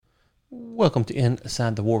Welcome to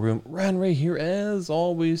Inside the War Room. Ryan Ray here, as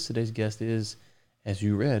always. Today's guest is, as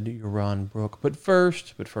you read, Yaron Brook. But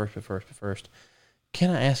first, can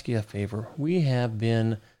I ask you a favor? We have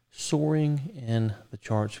been soaring in the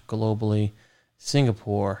charts globally.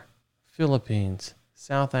 Singapore, Philippines,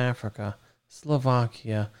 South Africa,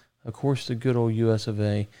 Slovakia, of course the good old US of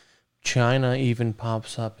A. China even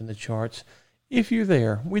pops up in the charts. If you're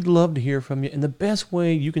there, we'd love to hear from you. And the best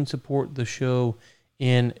way you can support the show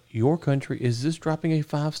in your country is this dropping a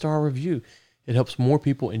 5-star review. It helps more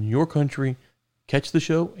people in your country catch the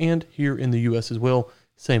show and here in the U.S. as well.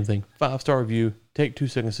 Same thing, 5-star review. Take 2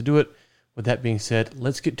 seconds to do it. With that being said,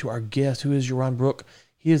 let's get to our guest, who is Yaron Brook.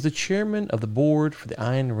 He is the chairman of the board for the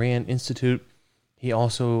Ayn Rand Institute. He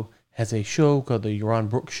also has a show called the Yaron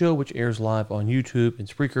Brook Show, which airs live on YouTube and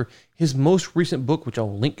Spreaker. His most recent book, which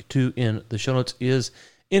I'll link to in the show notes, is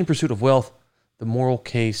In Pursuit of Wealth, The Moral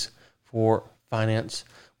Case for Finance.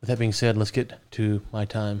 With that being said, let's get to my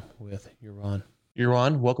time with Yaron.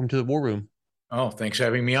 Yaron, welcome to the War Room. Oh, thanks for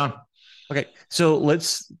having me on. Okay, so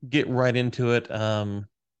let's get right into it. I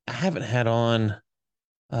haven't had on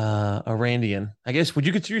a Randian. I guess, would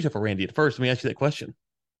you consider yourself a Randian? First, let me ask you that question.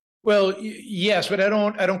 Well, yes, but I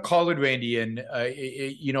don't call it Randian.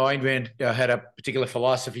 Ayn Rand had a particular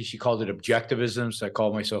philosophy. She called it objectivism. So I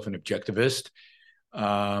call myself an objectivist.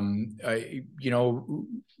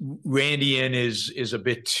 Randian is a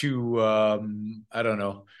bit too, I don't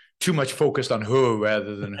know, too much focused on her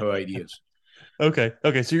rather than her ideas. Okay.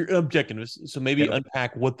 So you're objective. So maybe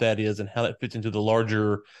unpack what that is and how that fits into the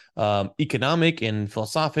larger economic and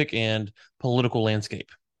philosophic and political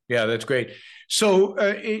landscape. Yeah, that's great. So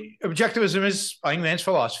objectivism is Ayn Rand's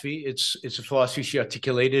philosophy. It's a philosophy she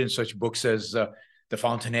articulated in such books as The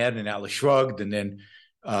Fountainhead and Atlas Shrugged, and then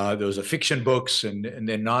those are fiction books, and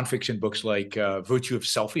then nonfiction books like Virtue of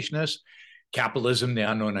Selfishness, Capitalism, the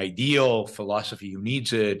Unknown Ideal, Philosophy Who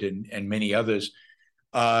Needs It, and many others.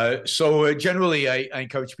 So generally, I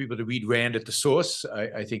encourage people to read Rand at the source.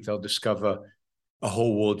 I think they'll discover a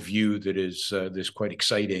whole worldview that is quite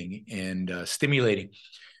exciting and stimulating.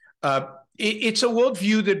 It's a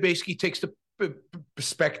worldview that basically takes the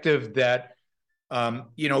perspective that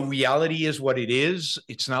reality is what it is.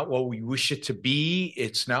 It's not what we wish it to be.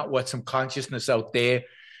 It's not what some consciousness out there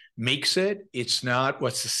makes it. It's not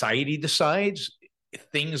what society decides.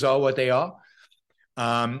 Things are what they are.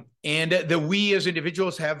 And that we as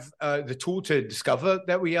individuals have the tool to discover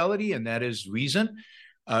that reality, and that is reason.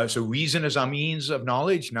 So reason is our means of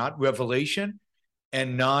knowledge, not revelation,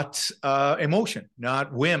 and not emotion,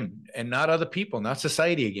 not whim, and not other people, not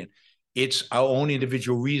society again. It's our own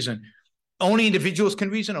individual reason. Only individuals can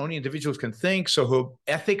reason, only individuals can think. So her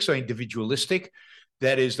ethics are individualistic.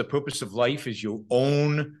 That is, the purpose of life is your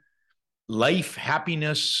own life,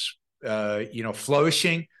 happiness,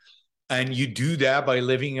 flourishing. And you do that by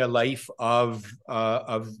living a life of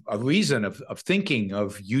reason, of thinking,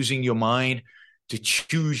 of using your mind to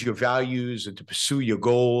choose your values and to pursue your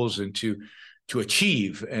goals and to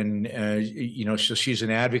achieve. And, so she's an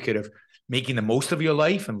advocate of making the most of your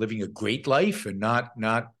life and living a great life and not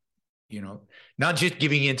just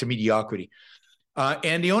giving in to mediocrity.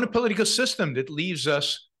 And the only political system that leaves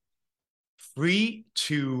us free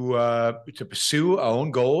to pursue our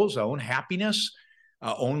own goals, our own happiness,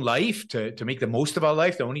 our own life, to make the most of our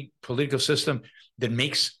life, the only political system that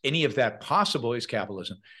makes any of that possible is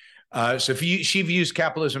capitalism. So she views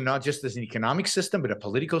capitalism not just as an economic system, but a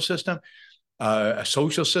political system, a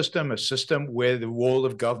social system, a system where the role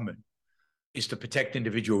of government is to protect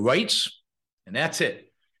individual rights, and that's it.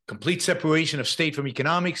 Complete separation of state from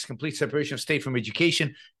economics, complete separation of state from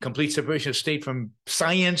education, complete separation of state from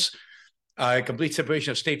science, complete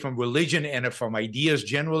separation of state from religion and from ideas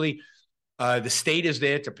generally. The state is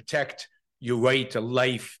there to protect your right to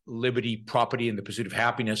life, liberty, property, and the pursuit of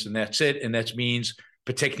happiness, and that's it. And that means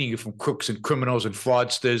protecting you from crooks and criminals and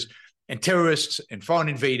fraudsters and terrorists and foreign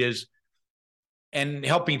invaders, and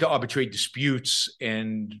helping to arbitrate disputes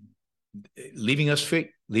and leaving us free,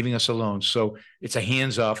 leaving us alone. So it's a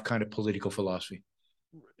hands-off kind of political philosophy.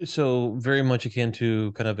 So very much akin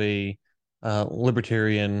to kind of a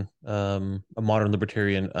libertarian, a modern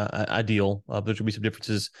libertarian ideal. There should be some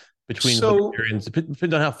differences between libertarians.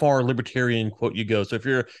 Depends on how far libertarian quote you go. So if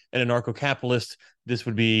you're an anarcho-capitalist, this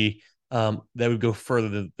would be that would go further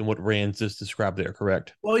than what Rand just described there,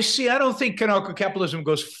 correct? Well, you see, I don't think anarcho-capitalism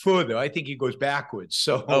goes further. I think it goes backwards.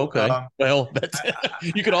 So, okay. Well,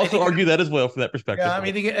 you could also argue that as well from that perspective. Yeah, I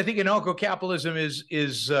mean, I think anarcho-capitalism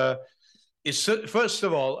is first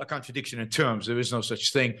of all a contradiction in terms. There is no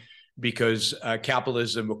such thing, because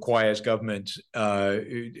capitalism requires government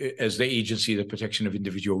as the agency of the protection of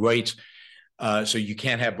individual rights. So you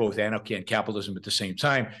can't have both anarchy and capitalism at the same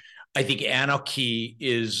time. I think anarchy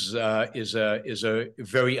is a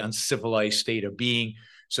very uncivilized state of being.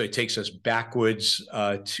 So it takes us backwards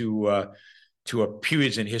to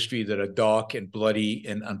periods in history that are dark and bloody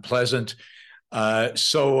and unpleasant.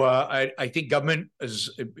 I think government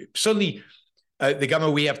is certainly the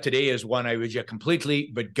government we have today is one I reject completely,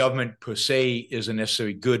 but government per se is a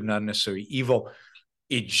necessary good, not necessary evil.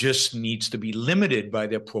 It just needs to be limited by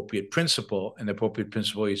the appropriate principle, and the appropriate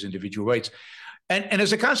principle is individual rights. And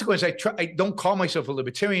as a consequence, I don't call myself a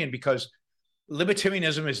libertarian because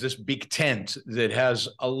libertarianism is this big tent that has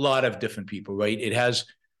a lot of different people, right? It has,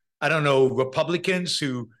 I don't know, Republicans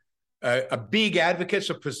who are big advocates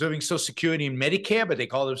of preserving Social Security and Medicare, but they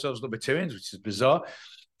call themselves libertarians, which is bizarre,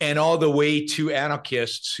 and all the way to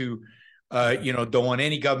anarchists who, don't want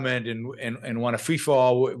any government and want a free for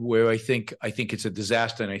all. Where I think it's a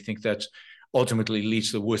disaster, and I think that's ultimately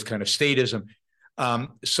leads to the worst kind of statism.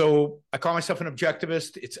 So I call myself an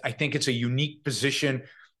objectivist. I think it's a unique position.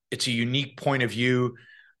 It's a unique point of view.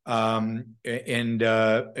 But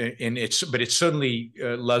it's certainly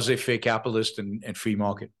laissez-faire capitalist and free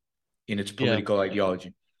market in its political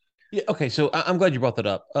ideology. Yeah. Okay. So I'm glad you brought that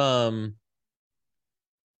up.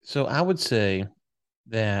 So I would say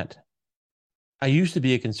that I used to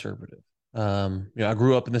be a conservative. I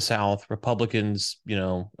grew up in the South, Republicans,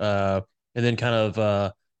 and then kind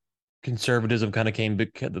of conservatism kind of came the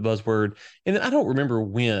buzzword. And I don't remember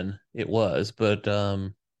when it was, but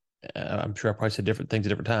I'm sure I probably said different things at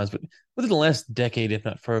different times. But within the last decade, if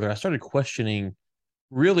not further, I started questioning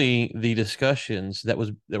really the discussions that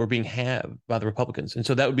were being had by the Republicans. And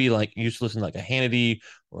so that would be like you used to listen to like a Hannity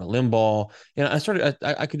or a Limbaugh. And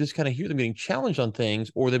I could just kind of hear them getting challenged on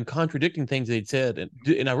things or them contradicting things they'd said.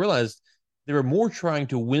 And I realized they were more trying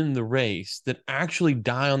to win the race than actually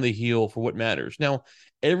die on the hill for what matters. Now,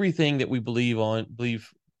 everything that we believe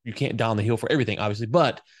you can't die on the hill for everything, obviously,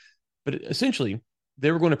 but essentially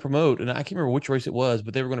they were going to promote, and I can't remember which race it was,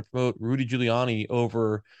 but they were going to promote Rudy Giuliani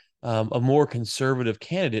over a more conservative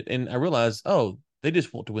candidate. And I realized, they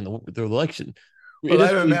just want to win the election. Well,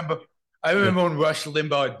 I remember when Rush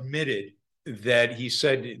Limbaugh admitted that he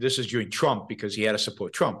said this is during Trump because he had to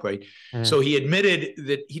support Trump, right? Mm-hmm. So he admitted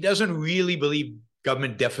that he doesn't really believe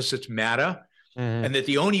government deficits matter. Mm-hmm. And that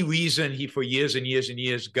the only reason he, for years and years and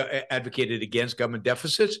years, advocated against government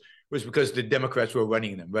deficits was because the Democrats were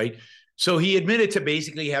running them, right? So he admitted to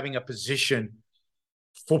basically having a position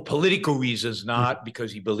for political reasons, not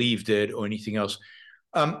because he believed it or anything else.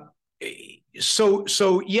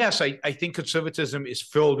 So yes, I think conservatism is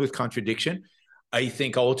filled with contradiction. I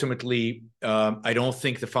think ultimately, I don't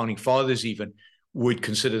think the founding fathers even would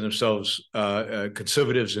consider themselves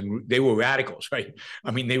conservatives, and they were radicals, right?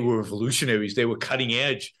 I mean, they were revolutionaries. They were cutting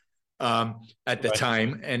edge at the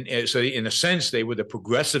time. And so in a sense, they were the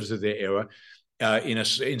progressives of their era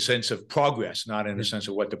in sense of progress, not in a sense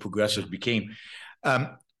of what the progressives became.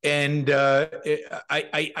 I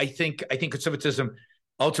think conservatism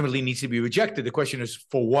ultimately needs to be rejected. The question is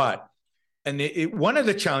for what? And one of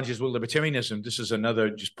the challenges with libertarianism, this is another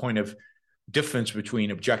just point of difference between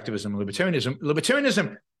objectivism and libertarianism.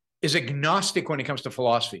 Libertarianism is agnostic when it comes to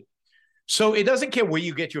philosophy. So it doesn't care where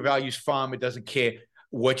you get your values from. It doesn't care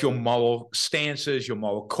what your moral stance is, your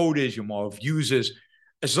moral code is, your moral views is.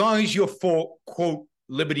 As long as you're for, quote,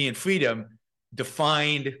 liberty and freedom,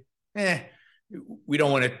 defined, we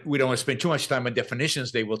don't want to spend too much time on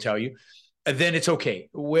definitions, they will tell you, and then it's okay.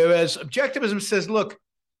 Whereas objectivism says, look,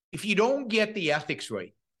 if you don't get the ethics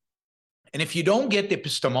right, and if you don't get the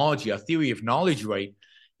epistemology, a theory of knowledge right,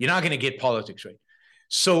 you're not going to get politics right.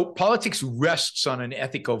 So politics rests on an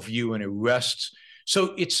ethical view, and it rests.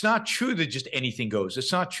 So it's not true that just anything goes.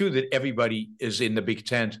 It's not true that everybody is in the big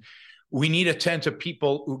tent. We need a tent of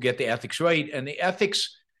people who get the ethics right. And the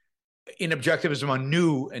ethics in objectivism are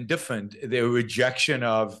new and different. They're a rejection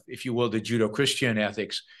of, if you will, the Judeo-Christian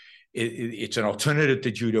ethics. It's an alternative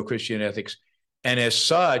to Judeo-Christian ethics. And as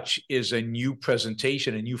such is a new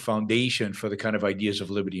presentation, a new foundation for the kind of ideas of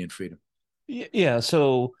liberty and freedom. Yeah.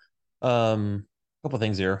 So a couple of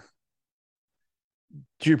things there.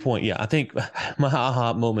 To your point, yeah, I think my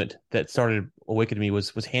aha moment that started awakening me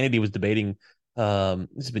was Hannity was debating.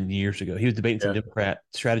 This has been years ago. He was debating some Democrat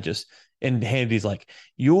strategists, and Hannity's like,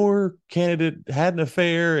 "Your candidate had an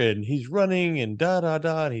affair, and he's running, and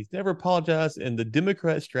and he's never apologized." And the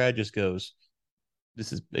Democrat strategist goes,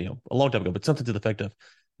 "This is a long time ago, but something to the effect of,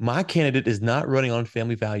 my candidate is not running on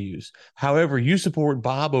family values. However, you support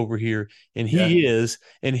Bob over here, and he is,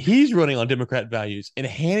 and he's running on Democrat values." And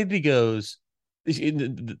Hannity goes,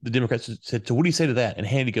 the Democrats said, "So what do you say to that?" And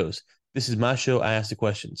Hannity goes, "This is my show. I ask the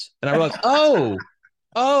questions." And I realized,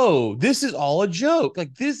 oh, this is all a joke.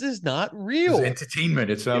 Like this is not It's real. entertainment.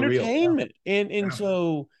 It's not real. Entertainment. And Yeah.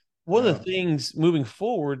 so one of Yeah. the things moving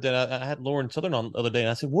forward that I had Lauren Southern on the other day, and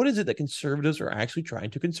I said, what is it that conservatives are actually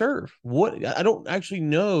trying to conserve? What I don't actually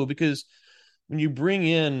know, because when you bring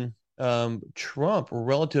in Trump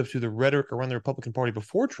relative to the rhetoric around the Republican Party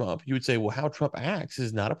before Trump, you would say, well, how Trump acts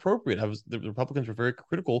is not appropriate. The Republicans were very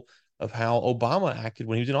critical of how Obama acted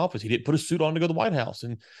when he was in office. He didn't put a suit on to go to the White House,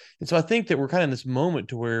 and so I think that we're kind of in this moment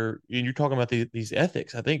to where, and you're talking about these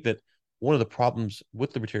ethics. I think that one of the problems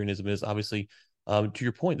with libertarianism is obviously, to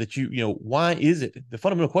your point, that why is it? The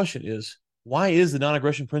fundamental question is, why is the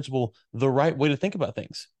non-aggression principle the right way to think about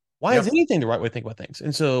things? Why is Yep. anything the right way to think about things?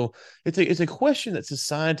 And so it's a question that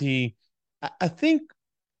society, I think,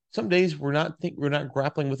 some days we're not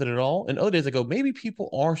grappling with it at all, and other days I go, maybe people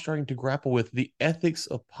are starting to grapple with the ethics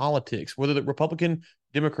of politics, whether the Republican,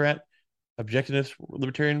 Democrat, objectivist,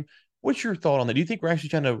 libertarian. What's your thought on that? Do you think we're actually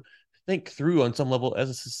trying to think through on some level as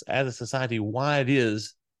a society why it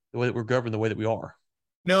is the way that we're governed the way that we are?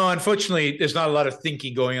 No, unfortunately, there's not a lot of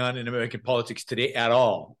thinking going on in American politics today at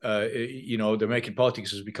all. The American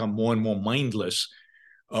politics has become more and more mindless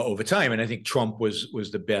over time, and I think Trump was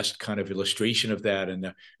the best kind of illustration of that,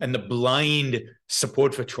 and the blind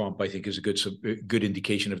support for Trump, I think, is a good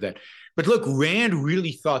indication of that. But look, Rand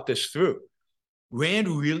really thought this through. Rand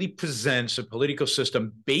really presents a political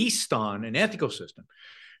system based on an ethical system.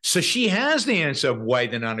 So she has the answer of why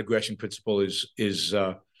the non-aggression principle is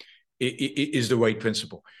the right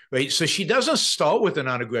principle, right? So she doesn't start with the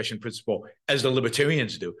non-aggression principle as the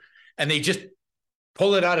libertarians do, and they just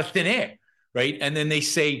pull it out of thin air, right? And then they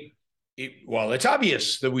say, well, it's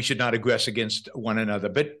obvious that we should not aggress against one another.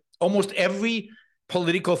 But almost every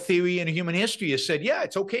political theory in human history has said, yeah,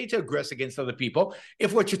 it's okay to aggress against other people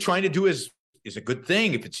if what you're trying to do is a good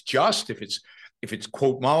thing, if it's just, if it's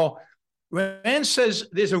quote moral. Rand says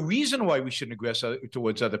there's a reason why we shouldn't aggress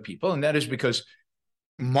towards other people, and that is because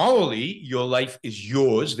morally, your life is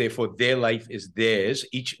yours. Therefore, their life is theirs.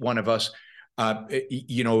 Each one of us,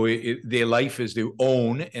 their life is their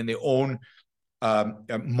own, and their own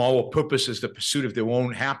moral purpose is the pursuit of their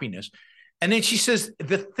own happiness. And then she says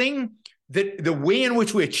the way in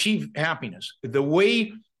which we achieve happiness, the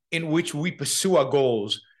way in which we pursue our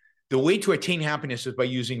goals, the way to attain happiness is by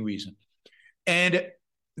using reason. And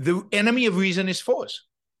the enemy of reason is force.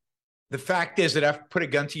 The fact is that I've put a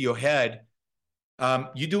gun to your head.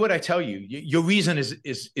 You do what I tell you. Your reason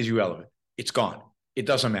is irrelevant. It's gone. It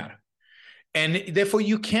doesn't matter. And therefore,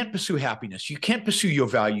 you can't pursue happiness. You can't pursue your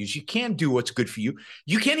values. You can't do what's good for you.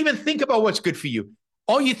 You can't even think about what's good for you.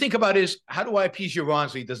 All you think about is, how do I appease Iran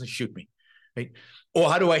so he doesn't shoot me, right? Or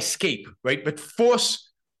how do I escape, right? But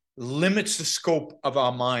force limits the scope of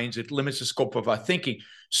our minds. It limits the scope of our thinking.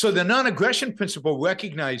 So the non-aggression principle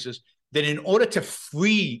recognizes that in order to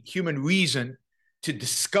free human reason to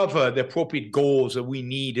discover the appropriate goals that we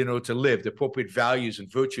need in order to live, the appropriate values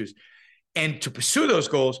and virtues, and to pursue those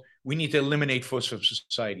goals, we need to eliminate force from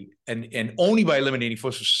society. And only by eliminating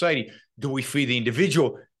force from society do we free the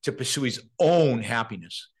individual to pursue his own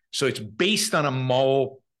happiness. So it's based on a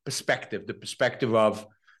moral perspective, the perspective of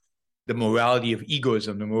the morality of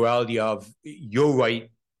egoism, the morality of your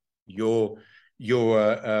right, your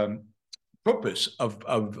purpose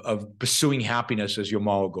of pursuing happiness as your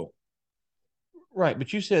moral goal. Right,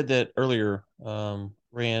 but you said that earlier.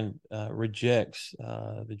 Rand rejects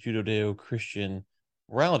the Judeo-Christian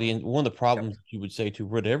morality, and one of the problems you would say to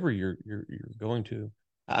whatever you're going to.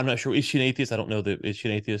 I'm not sure. Is she an atheist? I don't know that. Is she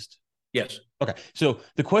an atheist? Yes. Okay. So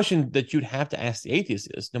the question that you'd have to ask the atheist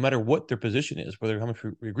is, no matter what their position is, whether how much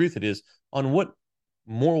we agree with it is, on what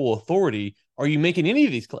moral authority are you making any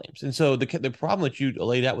of these claims? And so the problem that you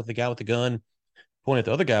laid out with the guy with the gun, pointing at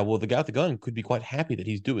the other guy, well, the guy with the gun could be quite happy that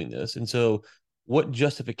he's doing this. And so what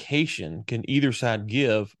justification can either side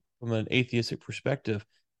give from an atheistic perspective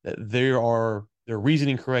that they're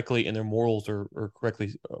reasoning correctly and their morals are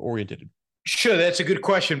correctly oriented? Sure, that's a good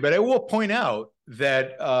question, but I will point out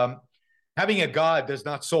that having a God does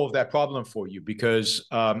not solve that problem for you, because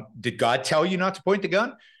did God tell you not to point the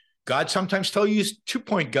gun? God sometimes tells you to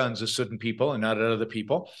point guns at certain people and not at other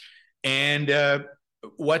people. And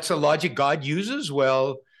what's the logic God uses?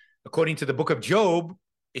 Well, according to the book of Job,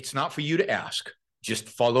 it's not for you to ask. Just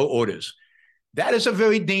follow orders. That is a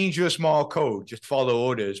very dangerous moral code. Just follow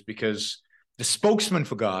orders, because the spokesman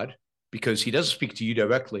for God, because he doesn't speak to you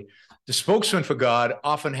directly, the spokesman for God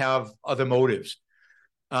often have other motives.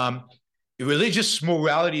 Religious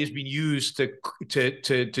morality has been used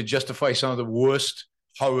to justify some of the worst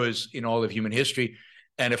horrors in all of human history.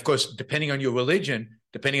 And of course, depending on your religion,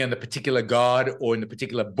 depending on the particular God or in the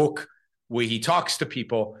particular book where he talks to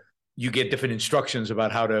people, you get different instructions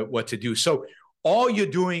about what to do. So all you're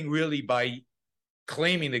doing really by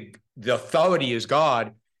claiming the authority is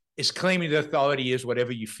God is claiming the authority is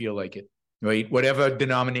whatever you feel like it, right? Whatever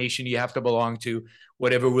denomination you have to belong to,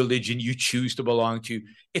 whatever religion you choose to belong to.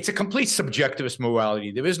 It's a complete subjectivist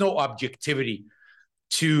morality. There is no objectivity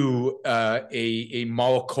to a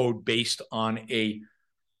moral code based on a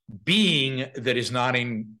being that is not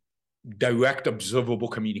in direct observable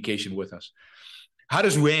communication with us. How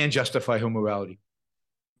does Rand justify her morality?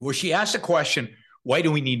 Well, she asked the question, why do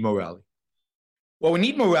we need morality? Well, we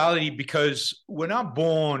need morality because we're not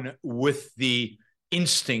born with the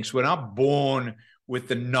instincts. We're not born with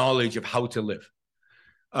the knowledge of how to live.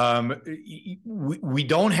 We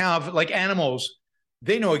don't have, like animals,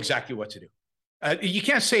 they know exactly what to do. You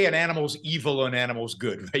can't say an animal's evil or an animal's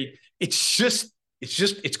good, right?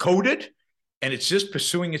 It's coded, and it's just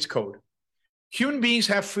pursuing its code. Human beings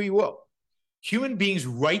have free will. Human beings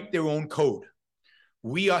write their own code.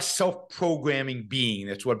 We are self-programming being.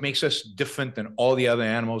 That's what makes us different than all the other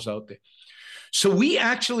animals out there. So we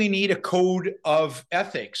actually need a code of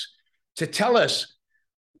ethics to tell us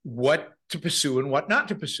what to pursue and what not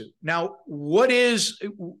to pursue. Now,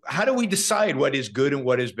 how do we decide what is good and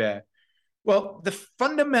what is bad? Well, the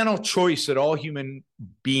fundamental choice that all human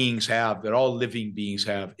beings have, that all living beings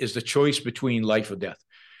have, is the choice between life or death,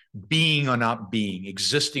 being or not being,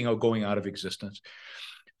 existing or going out of existence.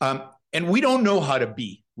 And we don't know how to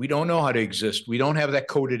be. We don't know how to exist. We don't have that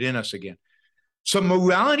coded in us again. So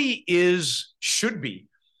morality should be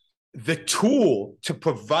the tool to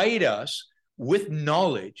provide us with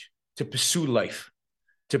knowledge to pursue life,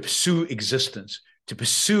 to pursue existence, to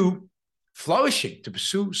pursue flourishing, to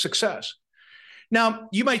pursue success. Now,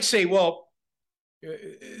 you might say, well,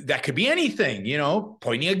 that could be anything,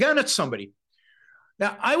 pointing a gun at somebody.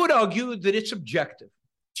 Now, I would argue that it's objective,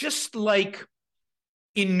 just like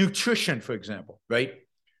in nutrition, for example, right?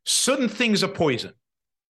 Certain things are poison.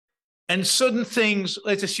 And certain things,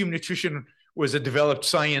 let's assume nutrition was a developed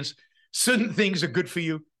science, certain things are good for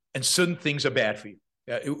you and certain things are bad for you.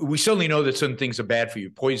 We certainly know that certain things are bad for you.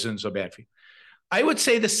 Poisons are bad for you. I would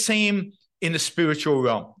say the same in the spiritual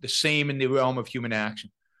realm, the same in the realm of human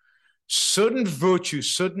action. Certain virtues,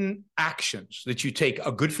 certain actions that you take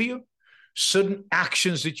are good for you. Certain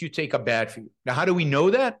actions that you take are bad for you. Now, how do we know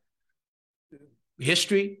that?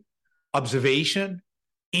 History, observation,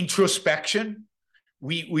 introspection.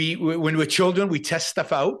 When we're children, we test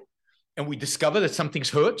stuff out and we discover that some things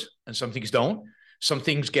hurt and some things don't. Some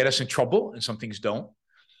things get us in trouble and some things don't.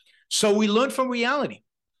 So we learn from reality.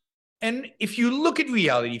 And if you look at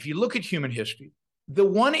reality, if you look at human history, the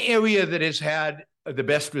one area that has had the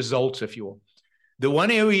best results, if you will, the one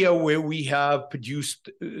area where we have produced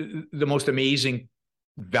the most amazing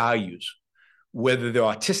values, whether they're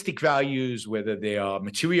artistic values, whether they are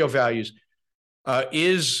material values,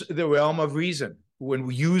 is the realm of reason. When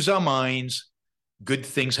we use our minds, good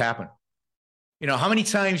things happen. How many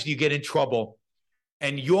times do you get in trouble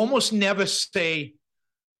and you almost never say,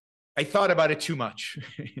 I thought about it too much?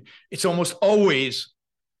 It's almost always,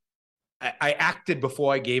 I acted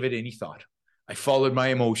before I gave it any thought. I followed my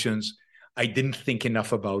emotions. I didn't think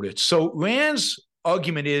enough about it. So Rand's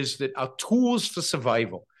argument is that our tools for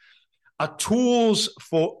survival, our tools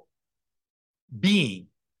for being,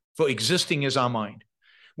 for existing, is our mind.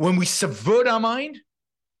 When we subvert our mind,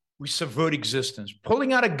 we subvert existence.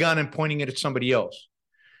 Pulling out a gun and pointing it at somebody else,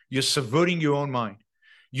 you're subverting your own mind.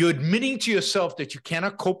 You're admitting to yourself that you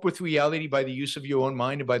cannot cope with reality by the use of your own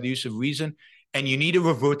mind and by the use of reason, and you need to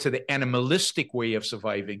revert to the animalistic way of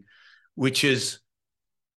surviving, which is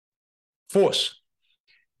force.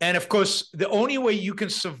 And of course, the only way you can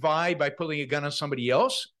survive by pulling a gun on somebody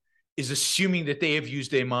else is assuming that they have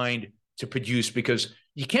used their mind to produce, because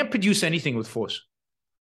you can't produce anything with force.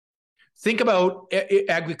 Think about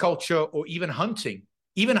agriculture or even hunting.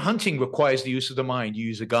 Even hunting requires the use of the mind. You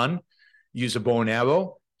use a gun, you use a bow and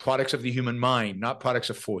arrow, products of the human mind, not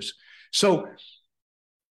products of force. So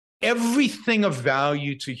everything of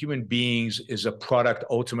value to human beings is a product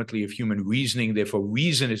ultimately of human reasoning. Therefore,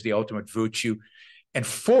 reason is the ultimate virtue. And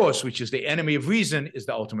force, which is the enemy of reason, is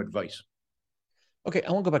the ultimate vice. Okay,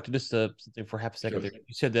 I want to go back to just something for half a second. Sure. There.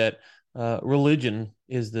 You said that religion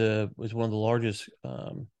is one of the largest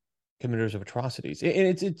committers of atrocities, and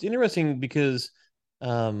it's interesting because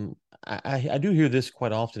I do hear this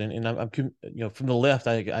quite often, and I'm from the left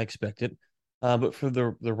I expect it, but from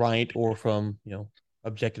the right or from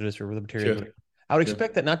objectivists or libertarians, Sure. I would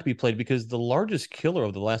expect that not to be played, because the largest killer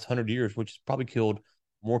of the last 100 years, which has probably killed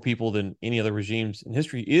more people than any other regimes in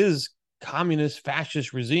history, is communist,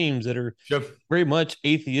 fascist regimes that are Sure. very much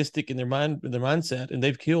atheistic in their mindset, and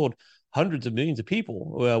they've killed hundreds of millions of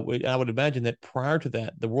people. Well, I would imagine that prior to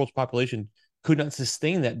that, the world's population could not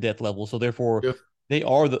sustain that death level. So therefore, Yeah. they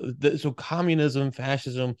are so communism,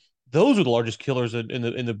 fascism, those are the largest killers in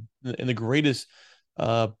the greatest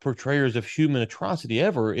portrayers of human atrocity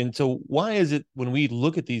ever. And so why is it when we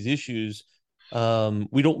look at these issues,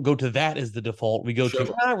 we don't go to that as the default? We go Sure.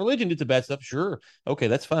 to religion, it's a bad stuff. Sure, okay,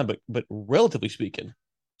 that's fine, but relatively speaking,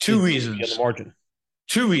 Two it's on the reasons. margin.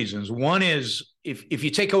 Two reasons. One is if you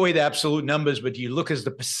take away the absolute numbers, but you look as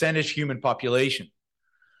the percentage human population,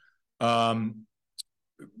 the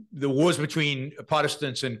wars between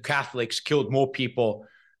Protestants and Catholics killed more people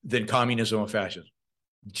than communism or fascism.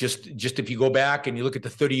 Just if you go back and you look at the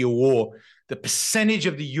 30-year war, the percentage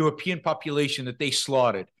of the European population that they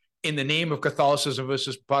slaughtered in the name of Catholicism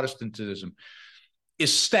versus Protestantism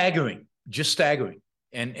is staggering, just staggering.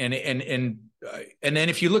 And then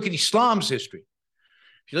if you look at Islam's history,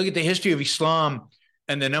 if you look at the history of Islam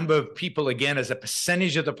and the number of people, again, as a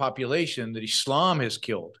percentage of the population that Islam has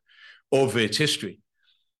killed over its history,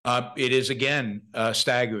 it is, again,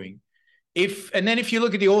 staggering. And then if you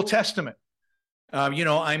look at the Old Testament,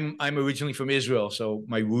 I'm originally from Israel, so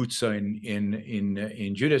my roots are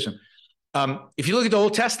in Judaism. If you look at the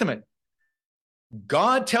Old Testament,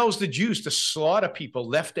 God tells the Jews to slaughter people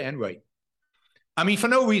left and right. I mean, for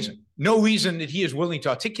no reason that he is willing to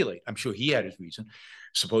articulate. I'm sure he had his reason,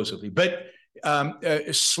 supposedly. But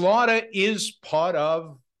slaughter is part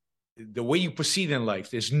of the way you proceed in life.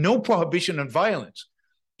 There's no prohibition on violence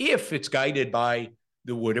if it's guided by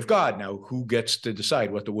the word of God. Now, who gets to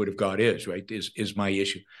decide what the word of God is, right, is my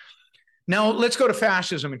issue. Now, let's go to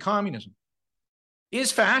fascism and communism.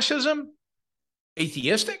 Is fascism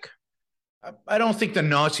atheistic? I don't think the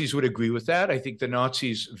Nazis would agree with that. I think the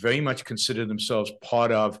Nazis very much consider themselves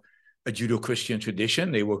part of a Judeo-Christian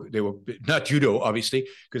tradition. They were not Judo, obviously,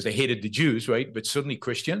 because they hated the Jews, right? But certainly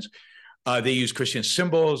Christians. They use Christian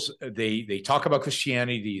symbols. They talk about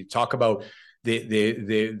Christianity. They talk about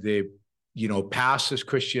the past as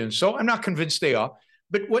Christians. So I'm not convinced they are.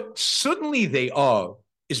 But what certainly they are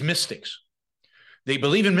is mystics. They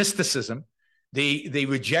believe in mysticism. They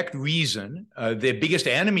reject reason. Their biggest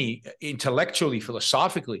enemy intellectually,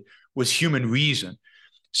 philosophically, was human reason.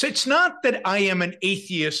 So it's not that I am an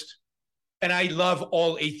atheist and I love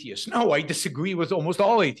all atheists. No, I disagree with almost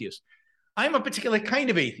all atheists. I'm a particular kind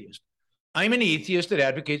of atheist. I'm an atheist that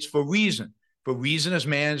advocates for reason as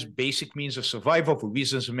man's basic means of survival, for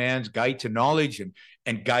reason as man's guide to knowledge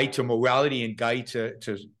and guide to morality and guide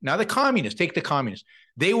to now the communists, take the communists.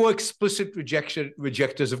 They were explicit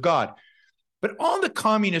rejectors of God. But all the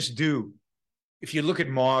communists do, if you look at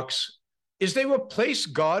Marx, is they replace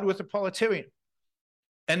God with a proletarian.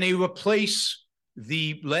 And they replace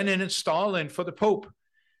the Lenin and Stalin for the Pope,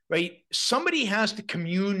 right? Somebody has to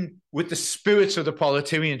commune with the spirits of the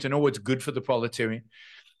proletarian to know what's good for the proletarian.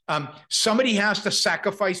 Somebody has to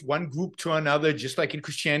sacrifice one group to another, just like in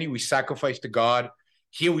Christianity, we sacrifice to God.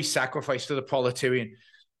 Here we sacrifice to the proletarian.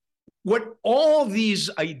 What all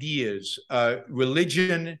these ideas,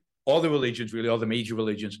 religion, all the religions, really, all the major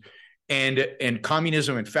religions, and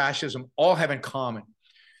communism and fascism all have in common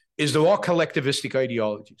is they're all collectivistic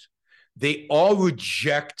ideologies. They all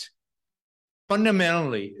reject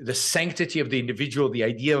fundamentally the sanctity of the individual, the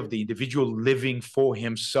idea of the individual living for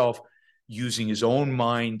himself, using his own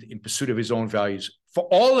mind in pursuit of his own values. For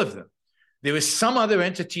all of them, there is some other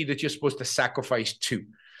entity that you're supposed to sacrifice to.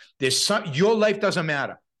 Your life doesn't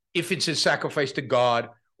matter if it's a sacrifice to God,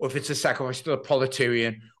 or if it's a sacrifice to the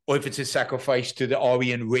proletarian, or if it's a sacrifice to the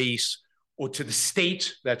Aryan race, or to the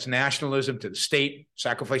state, that's nationalism, to the state,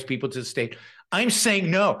 sacrifice people to the state. I'm saying,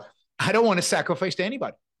 no, I don't want to sacrifice to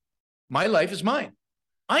anybody. My life is mine.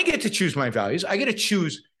 I get to choose my values. I get to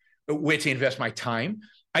choose where to invest my time.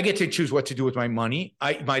 I get to choose what to do with my money.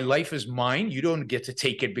 My life is mine. You don't get to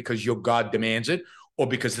take it because your God demands it, or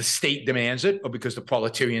because the state demands it, or because the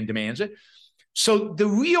proletarian demands it. So the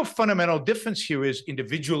real fundamental difference here is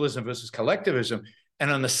individualism versus collectivism. And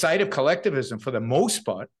on the side of collectivism, for the most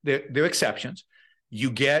part, there are exceptions. You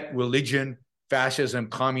get religion, fascism,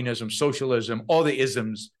 communism, socialism, all the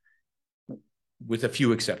isms, with a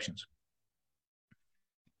few exceptions.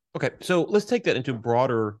 Okay, so let's take that into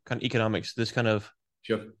broader kind of economics. This kind of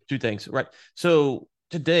Sure. two things, right? So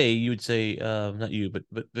today you would say, not you,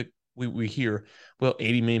 but we hear, well,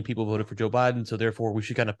 80 million people voted for Joe Biden, so therefore we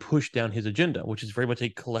should kind of push down his agenda, which is very much a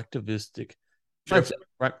collectivistic mindset,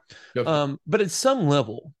 right? Sure. But at some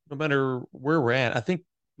level, no matter where we're at, I think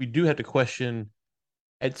we do have to question,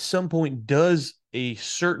 at some point, does a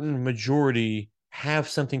certain majority have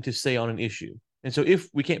something to say on an issue? And so if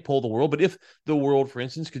we can't poll the world, but if the world, for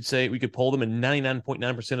instance, could say, we could poll them and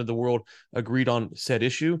 99.9% of the world agreed on said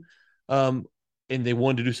issue, um, and they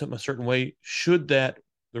wanted to do something a certain way, should that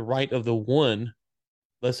the right of the one,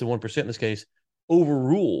 less than 1% in this case,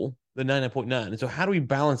 overrule the 99.9? And so, how do we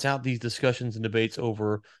balance out these discussions and debates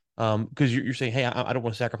over? Because you're saying, hey, I don't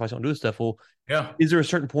want to sacrifice, I don't do this stuff. Well, Yeah. is there a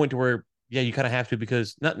certain point to where, yeah, you kind of have to,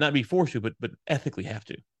 because not be forced to, but ethically have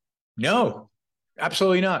to? No,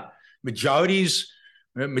 absolutely not.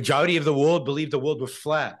 Majority of the world believed the world was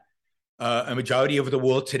flat. A majority of the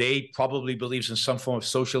world today probably believes in some form of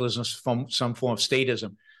socialism, some form of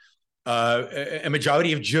statism. A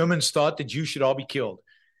majority of Germans thought the Jews should all be killed.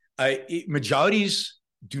 Majorities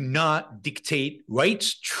do not dictate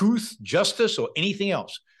rights, truth, justice, or anything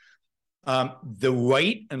else. The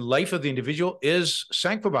right and life of the individual is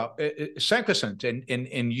sacrosanct,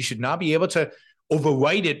 and you should not be able to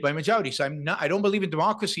override it by majorities. I don't believe in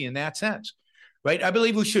democracy in that sense, right? I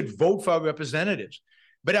believe we should vote for our representatives,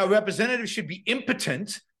 but our representatives should be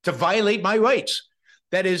impotent to violate my rights.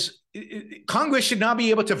 That is, Congress should not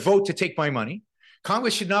be able to vote to take my money.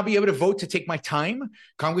 Congress should not be able to vote to take my time.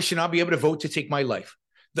 Congress should not be able to vote to take my life.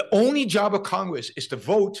 The only job of Congress is to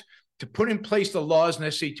vote to put in place the laws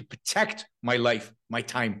necessary to protect my life, my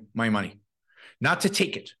time, my money, not to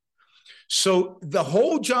take it. So the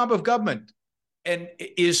whole job of government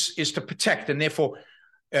is to protect, and therefore,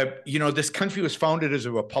 this country was founded as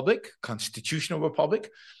a republic, constitutional republic,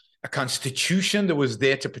 a constitution that was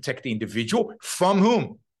there to protect the individual from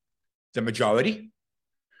whom? The majority,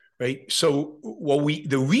 right? So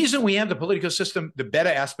the reason we have the political system, the better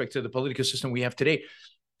aspect of the political system we have today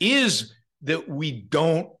is that we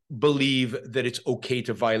don't believe that it's okay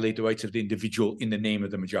to violate the rights of the individual in the name of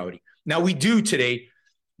the majority. Now, we do today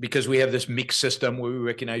because we have this mixed system where we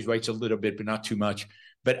recognize rights a little bit, but not too much.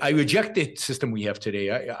 But I reject the system we have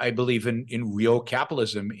today. I believe in real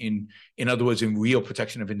capitalism, in other words, in real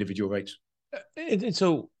protection of individual rights. And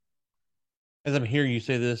so, as I'm hearing you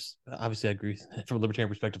say this, obviously I agree from a libertarian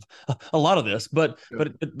perspective, a lot of this, but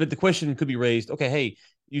the question could be raised. Okay, hey,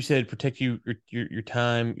 you said protect your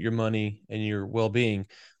time, your money, and your well-being.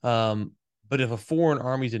 But if a foreign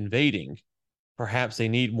army's invading, perhaps they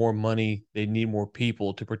need more money, they need more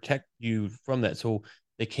people to protect you from that. So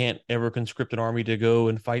they can't ever conscript an army to go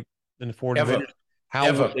and fight in the foreign invaders.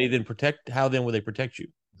 How would they then protect? How then would they protect you?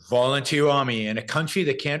 Volunteer army. In a country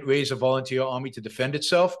that can't raise a volunteer army to defend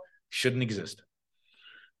itself shouldn't exist.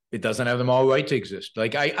 It doesn't have the moral right to exist.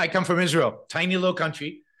 Like I come from Israel, tiny little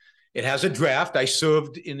country. It has a draft. I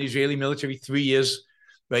served in the Israeli military 3 years,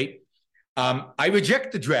 right? I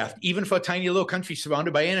reject the draft, even for a tiny little country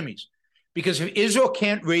surrounded by enemies. Because if Israel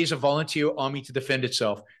can't raise a volunteer army to defend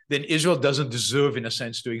itself, then Israel doesn't deserve, in a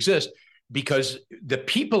sense, to exist, because the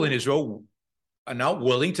people in Israel are not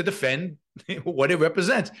willing to defend what it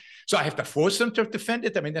represents. So I have to force them to defend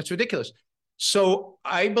it. I mean, that's ridiculous. So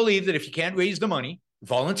I believe that if you can't raise the money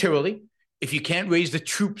voluntarily, if you can't raise the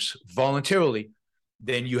troops voluntarily,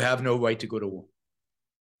 then you have no right to go to war.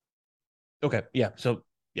 Okay. Yeah. So,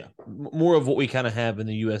 yeah, more of what we kind of have in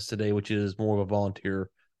the U.S. today, which is more of a volunteer.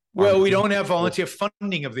 Well, we don't have volunteer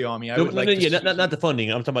funding of the army. Not the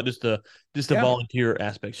funding. I'm talking about just the volunteer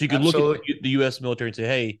aspect. So you could look at the U.S. military and say,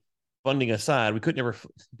 hey, funding aside,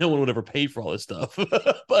 no one would ever pay for all this stuff.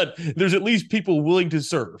 But there's at least people willing to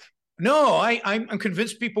serve. No, I'm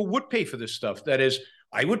convinced people would pay for this stuff. That is,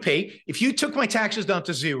 I would pay. If you took my taxes down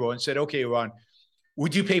to zero and said, okay, Ron,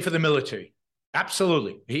 would you pay for the military?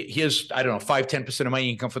 Absolutely. Here's, 5-10% of my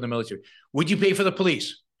income for the military. Would you pay for the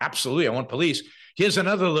police? Absolutely. I want police. Here's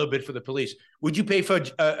another little bit for the police. Would you pay for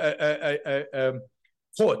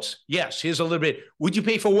courts? Yes. Here's a little bit. Would you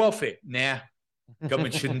pay for welfare? Nah.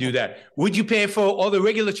 Government shouldn't do that. Would you pay for all the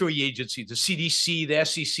regulatory agencies, the CDC, the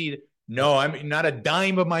SEC? No, I'm not a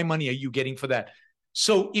dime of my money are you getting for that.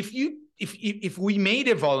 So if we made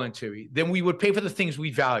it voluntary, then we would pay for the things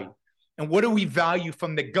we value. And what do we value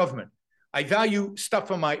from the government? I value stuff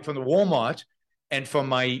from the Walmart and from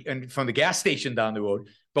the gas station down the road.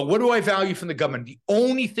 But what do I value from the government? The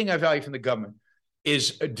only thing I value from the government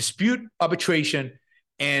is a dispute arbitration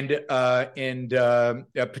and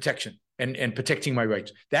protection and protecting my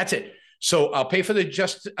rights. That's it. So I'll pay for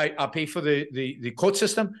I'll pay for the court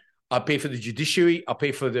system. I'll pay for the judiciary. I'll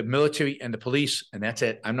pay for the military and the police, and that's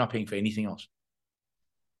it. I'm not paying for anything else.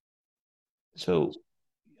 So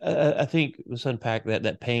I think let's unpack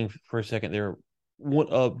that paying for a second there. We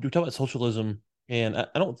talk about socialism, and I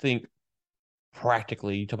don't think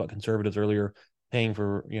practically, you talk about conservatives earlier paying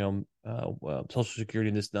for Social Security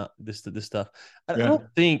and this stuff. I don't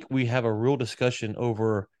think we have a real discussion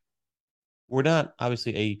over. We're not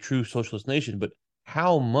obviously a true socialist nation, but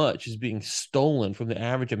how much is being stolen from the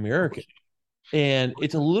average American? And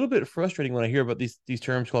it's a little bit frustrating when I hear about these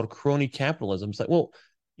terms called crony capitalism. It's like, well,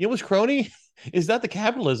 you know what's crony? It's not the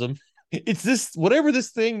capitalism. It's this, whatever this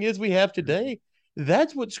thing is we have today.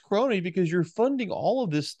 That's what's crony, because you're funding all of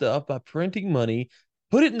this stuff by printing money.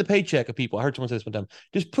 Put it in the paycheck of people. I heard someone say this one time.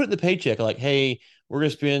 Just put it in the paycheck, like, hey, we're gonna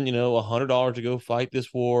spend, $100 to go fight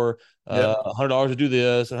this war, Yep. $100 to do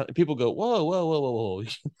this. And people go, whoa, whoa, whoa, whoa,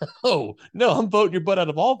 whoa. Oh, no, I'm voting your butt out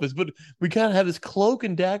of office. But we kind of have this cloak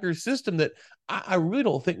and dagger system that I really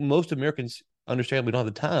don't think most Americans understand. We don't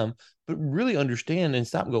have the time, but really understand and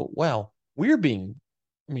stop and go, wow, we're being,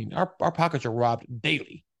 our pockets are robbed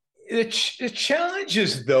daily. The challenge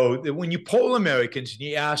is, though, that when you poll Americans and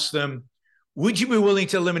you ask them, would you be willing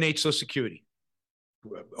to eliminate Social Security?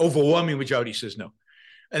 Overwhelming majority says no.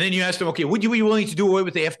 And then you ask them, okay, would you be willing to do away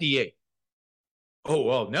with the FDA? Oh,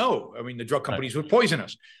 well, no. I mean, the drug companies would poison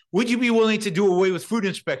us. Would you be willing to do away with food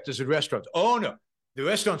inspectors at restaurants? Oh, no. The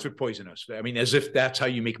restaurants would poison us. I mean, as if that's how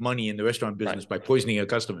you make money in the restaurant business, by poisoning your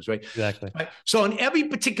customers, right? Exactly. So on every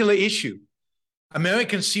particular issue,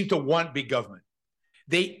 Americans seem to want big government.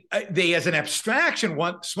 They, as an abstraction,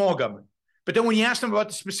 want small government. But then when you ask them about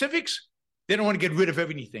the specifics, they don't want to get rid of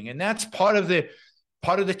everything. And that's part of the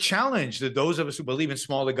challenge that those of us who believe in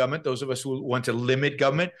smaller government, those of us who want to limit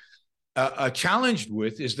government, are challenged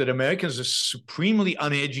with, is that Americans are supremely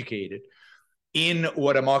uneducated in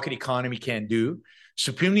what a market economy can do,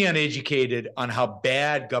 supremely uneducated on how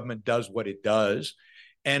bad government does what it does,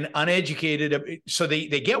 and uneducated. So they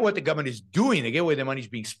get what the government is doing, they get where their money is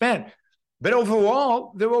being spent, but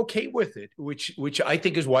overall they're okay with it, which I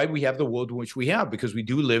think is why we have the world in which we have, because we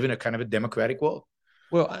do live in a kind of a democratic world.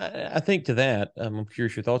 Well, I think to that, I'm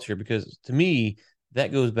curious your thoughts here, because to me,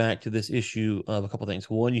 that goes back to this issue of a couple of things.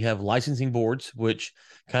 One, you have licensing boards, which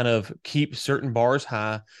kind of keep certain bars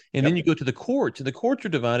high. And then you go to the courts, and the courts are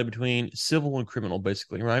divided between civil and criminal,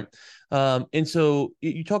 basically, right? And so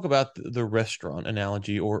you talk about the restaurant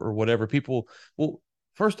analogy or whatever. People, well,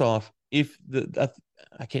 first off, if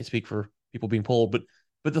I can't speak for people being polled,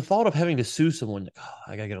 but the thought of having to sue someone,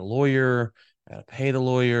 I got to get a lawyer, I got to pay the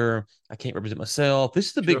lawyer, I can't represent myself. This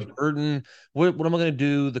is the big burden. What am I going to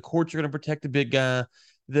do? The courts are going to protect the big guy.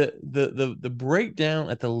 The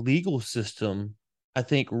breakdown at the legal system, I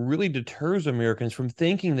think, really deters Americans from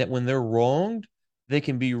thinking that when they're wronged, they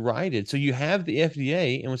can be righted. So you have the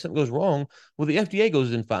FDA, and when something goes wrong, well, the FDA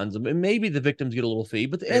goes and finds them, and maybe the victims get a little fee,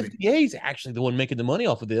 but the FDA is actually the one making the money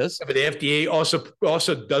off of this. Yeah, but the FDA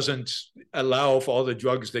also doesn't allow for all the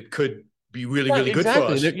drugs that could be really good for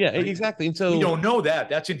us. Yeah, exactly. And so we don't know that.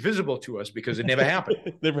 That's invisible to us because it never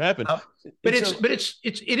happened. Never happened. But it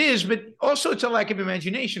is, but also it's a lack of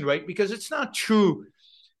imagination, right? Because it's not true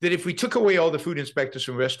that if we took away all the food inspectors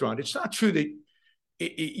from restaurants, it's not true that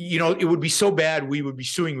it would be so bad we would be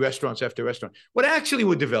suing restaurants after restaurant. What actually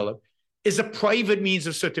would develop is a private means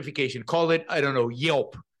of certification. Call it, I don't know,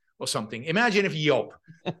 Yelp or something. Imagine if Yelp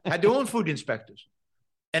had their own food inspectors.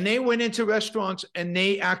 And they went into restaurants and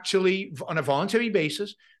they actually, on a voluntary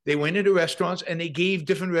basis, they went into restaurants and they gave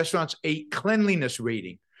different restaurants a cleanliness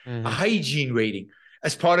rating, a hygiene rating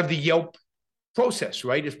as part of the Yelp process,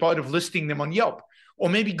 right? As part of listing them on Yelp. Or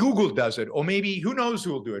maybe Google does it, or maybe who knows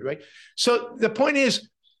who will do it, right? So the point is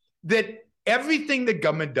that everything the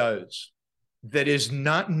government does that is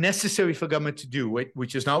not necessary for government to do,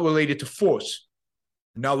 which is not related to force,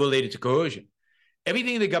 not related to coercion,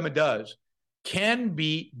 everything the government does can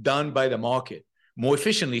be done by the market more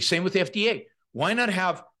efficiently. Same with the FDA. Why not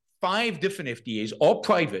have 5 different FDAs, all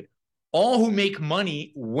private, all who make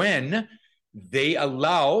money when they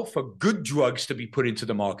allow for good drugs to be put into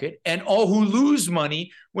the market, and all who lose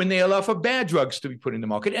money when they allow for bad drugs to be put in the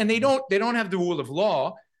market? And they don't have the rule of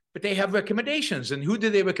law, but they have recommendations. And who do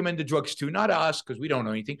they recommend the drugs to? Not us, because we don't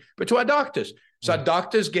know anything, but to our doctors. So our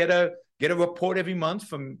doctors get a report every month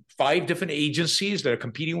from 5 different agencies that are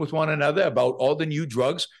competing with one another about all the new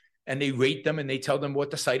drugs, and they rate them and they tell them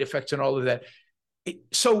what the side effects and all of that.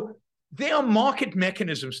 So there are market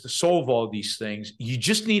mechanisms to solve all these things. You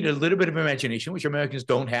just need a little bit of imagination, which Americans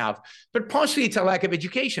don't have, but partially it's a lack of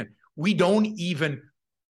education. We don't even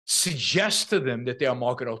suggest to them that there are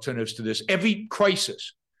market alternatives to this. Every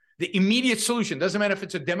crisis, the immediate solution, doesn't matter if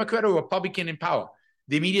it's a Democrat or Republican in power,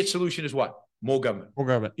 the immediate solution is what? More government. More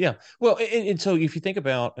government. Yeah. Well, and so if you think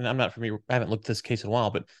about, and I'm not familiar, I haven't looked at this case in a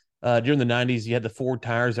while, but during the 90s, you had the Ford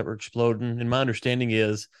tires that were exploding. And my understanding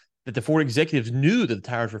is that the Ford executives knew that the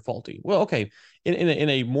tires were faulty. Well, okay. In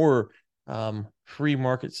a more free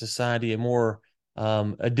market society,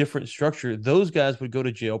 a different structure, those guys would go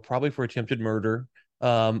to jail probably for attempted murder.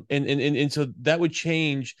 And so that would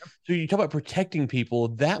change. So you talk about protecting people,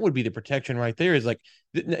 that would be the protection right there. Is like,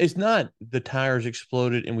 it's not the tires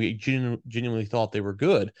exploded and we genuinely thought they were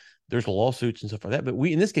good. there's lawsuits and stuff like that. But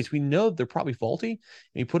in this case, we know they're probably faulty, and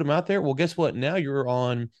you put them out there. Well, guess what? Now you're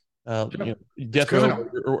on death row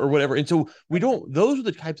or whatever. And so we don't. Those are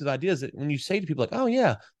the types of ideas that when you say to people like, "Oh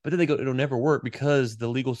yeah," but then they go, "It'll never work because the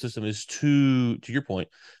legal system is too." To your point,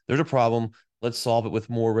 there's a problem. Let's solve it with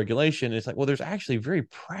more regulation. And it's like, well, there's actually very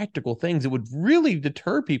practical things that would really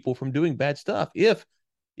deter people from doing bad stuff. If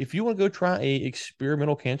you want to go try a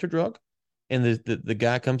experimental cancer drug, and the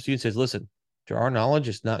guy comes to you and says, "Listen, to our knowledge,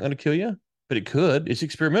 it's not going to kill you, but it could. It's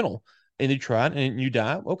experimental." And you try it and you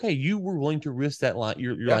die. Okay, you were willing to risk that life,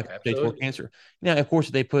 your life stage 4 cancer. Now, of course,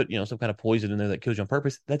 if they put some kind of poison in there that kills you on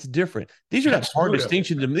purpose, that's different. These are not hard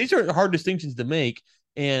distinctions. These are hard distinctions to make,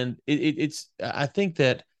 and it's. I think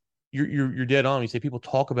that you're dead on. You say people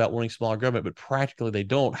talk about wanting smaller government, but practically they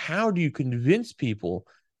don't. How do you convince people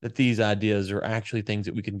that these ideas are actually things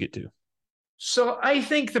that we can get to? So I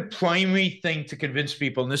think the primary thing to convince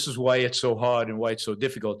people, and this is why it's so hard and why it's so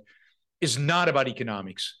difficult, is not about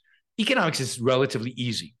economics. Economics is relatively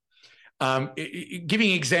easy.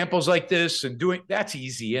 Giving examples like this and doing that's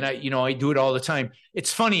easy, and I do it all the time.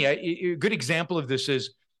 It's funny. A good example of this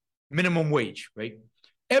is minimum wage, right?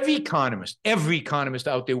 Every economist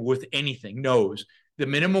out there worth anything knows the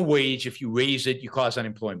minimum wage, if you raise it, you cause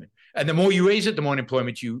unemployment. And the more you raise it, the more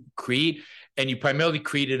unemployment you create. And you primarily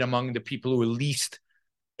create it among the people who are least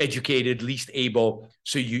educated, least able.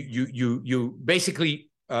 So you basically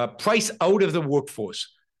price out of the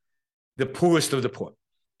workforce the poorest of the poor.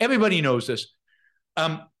 Everybody knows this.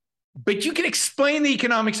 But you can explain the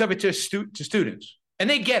economics of it to students, and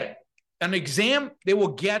they get it. An exam, they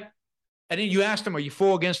will get, and then you ask them, are you for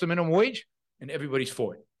or against the minimum wage? And everybody's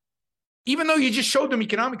for it. Even though you just showed them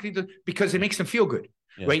economically because it makes them feel good,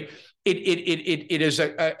 right? It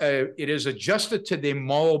is adjusted to their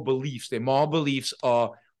moral beliefs. Their moral beliefs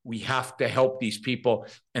are, we have to help these people,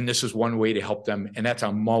 and this is one way to help them, and that's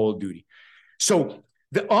our moral duty. So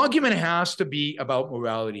the argument has to be about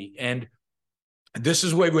morality, and this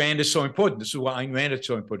is why Rand is so important. This is why Ayn Rand is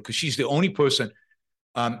so important, because she's the only person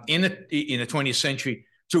in the 20th century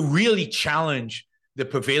to really challenge the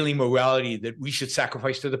prevailing morality that we should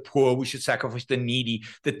sacrifice to the poor, we should sacrifice the needy,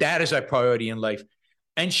 that is our priority in life.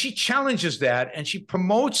 And she challenges that, and she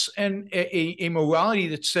promotes a morality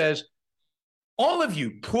that says, all of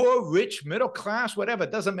you, poor, rich, middle class, whatever,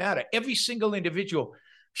 it doesn't matter. Every single individual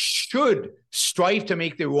should strive to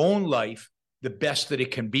make their own life the best that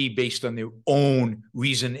it can be based on their own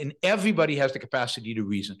reason. And everybody has the capacity to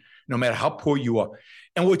reason, no matter how poor you are.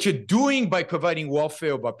 And what you're doing by providing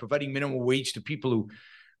welfare, by providing minimum wage to people who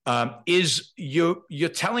is you're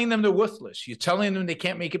telling them they're worthless. You're telling them they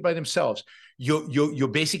can't make it by themselves. You're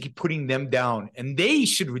basically putting them down, and they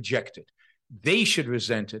should reject it. They should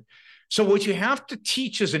resent it. So what you have to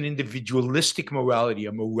teach is an individualistic morality,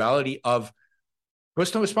 a morality of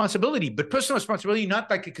personal responsibility, but personal responsibility, not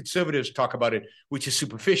like the conservatives talk about it, which is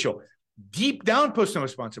superficial. Deep down personal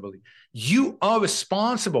responsibility. You are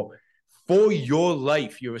responsible for your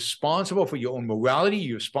life. You're responsible for your own morality.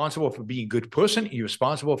 You're responsible for being a good person. You're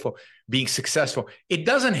responsible for being successful. It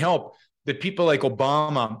doesn't help that people like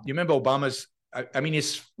Obama, you remember Obama's,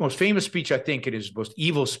 his most famous speech, I think, and his most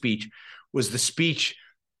evil speech was the speech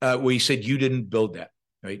where he said, you didn't build that,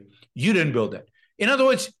 right? You didn't build that. In other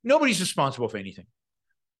words, nobody's responsible for anything.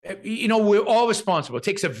 We're all responsible. It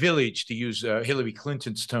takes a village, to use Hillary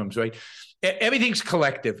Clinton's terms, right? Everything's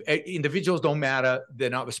collective. Individuals don't matter. They're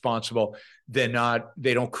not responsible. They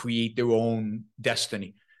don't create their own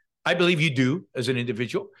destiny. I believe you do as an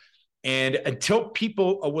individual. And until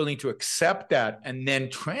people are willing to accept that and then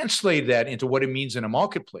translate that into what it means in a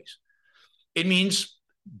marketplace, it means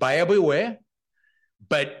buyer beware,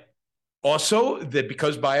 but also that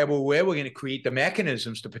because buyer beware, we're going to create the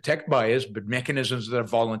mechanisms to protect buyers, but mechanisms that are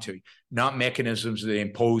voluntary, not mechanisms that are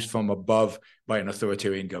imposed from above by an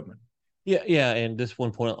authoritarian government. Yeah. And this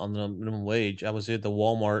one point on the minimum wage, I was at the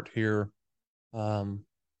Walmart here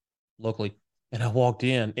locally, and I walked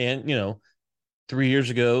in, and 3 years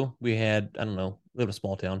ago we had, I don't know, live in a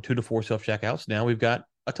small town, 2 to 4 self-checkouts. Now we've got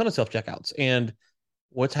a ton of self-checkouts. And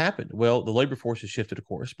what's happened? Well, the labor force has shifted, of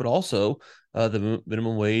course, but also the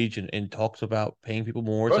minimum wage and talks about paying people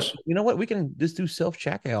more. It's like, you know what? We can just do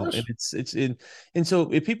self-checkout. And it's in. And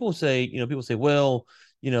so if people say, well,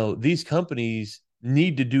 these companies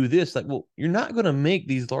need to do this, like, well, you're not going to make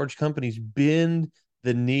these large companies bend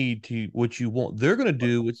the need to what you want. They're going to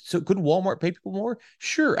do. So could Walmart pay people more?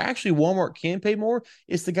 Sure. Actually, Walmart can pay more.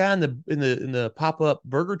 It's the guy in the pop-up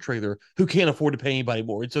burger trailer who can't afford to pay anybody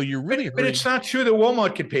more. And so you're really but it's not true that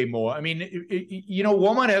Walmart can pay more. I mean,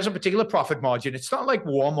 Walmart has a particular profit margin. It's not like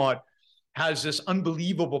Walmart has this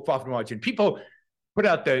unbelievable profit margin. People put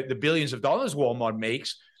out the billions of dollars Walmart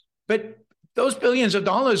makes, But those billions of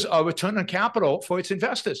dollars are return on capital for its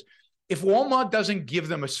investors. If Walmart doesn't give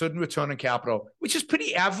them a certain return on capital, which is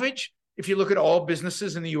pretty average, if you look at all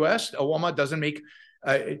businesses in the U.S., Walmart doesn't make,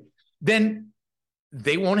 then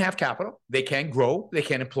they won't have capital. They can't grow. They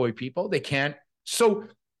can't employ people. They can't. So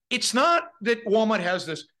it's not that Walmart has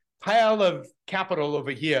this pile of capital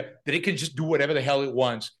over here that it can just do whatever the hell it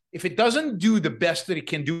wants. If it doesn't do the best that it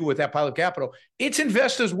can do with that pile of capital, its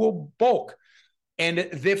investors will balk. And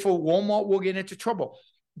therefore, Walmart will get into trouble.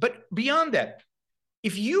 But beyond that,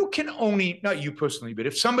 if you can only, not you personally, but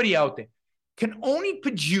if somebody out there can only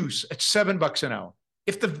produce at $7 an hour,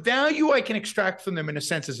 if the value I can extract from them in a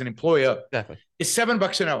sense as an employer is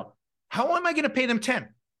 $7 an hour, how am I going to pay them 10?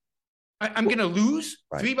 I'm going to lose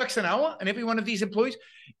 $3 an hour on every one of these employees.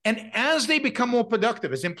 And as they become more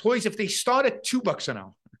productive as employees, if they start at $2 an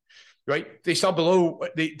hour, right? They start below,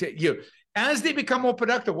 as they become more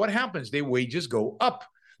productive, what happens? Their wages go up.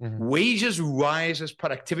 Mm-hmm. Wages rise as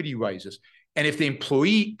productivity rises. And if the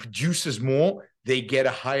employee produces more, they get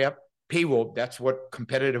a higher payroll. That's what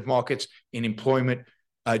competitive markets in employment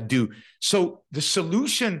do. So the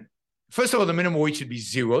solution, first of all, the minimum wage should be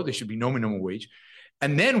zero. There should be no minimum wage.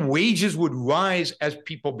 And then wages would rise as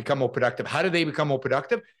people become more productive. How do they become more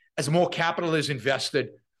productive? As more capital is invested,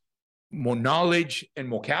 more knowledge and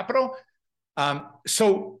more capital.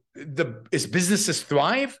 So as businesses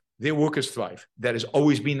thrive, their workers thrive. That has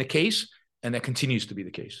always been the case, and that continues to be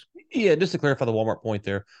the case. Yeah, just to clarify the Walmart point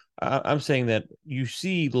there, I'm saying that you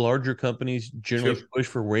see larger companies generally push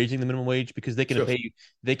for raising the minimum wage because they can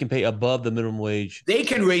pay above the minimum wage. They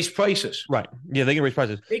can raise prices. Right. Yeah, they can raise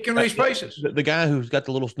prices. They can raise prices. The guy who's got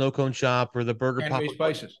the little snow cone shop or the burger pop, raise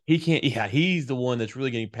prices. He can't. Yeah, he's the one that's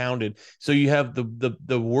really getting pounded. So you have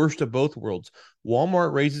the worst of both worlds.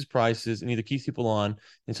 Walmart raises prices and either keeps people on,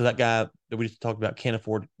 and so that guy that we just talked about can't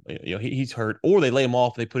afford. He's hurt, or they lay him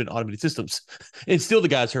off. They put in automated systems, and still the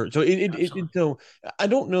guy's hurt. So so I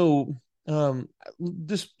don't know.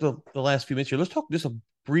 Just the last few minutes here. Let's talk just a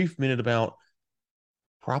brief minute about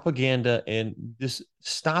propaganda and this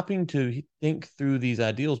stopping to think through these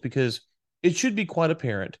ideals, because it should be quite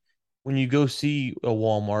apparent when you go see a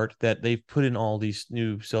Walmart that they've put in all these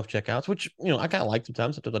new self-checkouts, which, I kind of like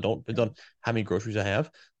sometimes I don't, depends on how many groceries I have.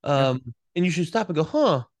 And you should stop and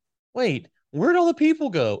go, wait, where'd all the people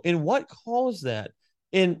go? And what caused that?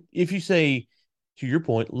 And if you say, to your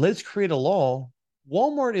point, let's create a law,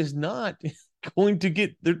 Walmart is not going to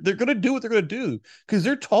get, they're going to do what they're going to do because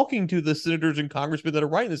they're talking to the senators and congressmen that are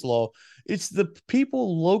writing this law. It's the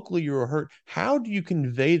people locally who are hurt. How do you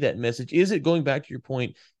convey that message? Is it going back to your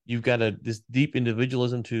point? You've got this deep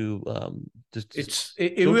individualism to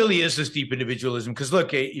it really is this deep individualism, because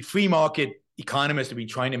look, a free market economists have been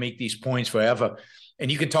trying to make these points forever,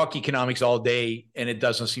 and you can talk economics all day and it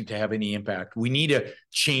doesn't seem to have any impact. We need to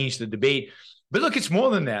change the debate. But look, it's more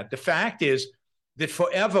than that. The fact is that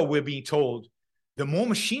forever we're being told the more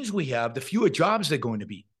machines we have, the fewer jobs they're going to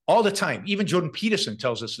be. All the time. Even Jordan Peterson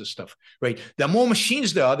tells us this stuff, right? The more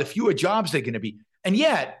machines there are, the fewer jobs they're going to be. And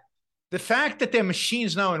yet, the fact that there are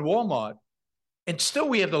machines now in Walmart, and still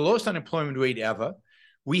we have the lowest unemployment rate ever.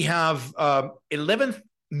 We have 11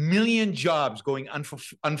 million jobs going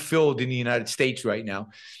unfilled in the United States right now.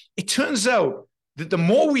 It turns out that the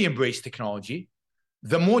more we embrace technology,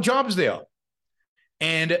 the more jobs there are.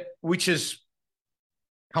 And which is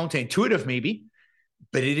counterintuitive maybe,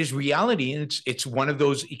 but it is reality. And it's one of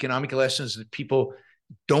those economic lessons that people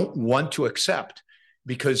don't want to accept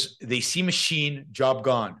because they see machine, job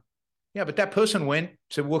gone. Yeah, but that person went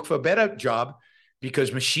to work for a better job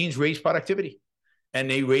because machines raise productivity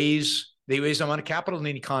and they raise the amount of capital in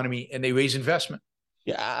the economy and they raise investment.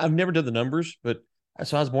 Yeah, I've never done the numbers, but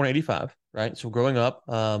so I was born in 85, right? So growing up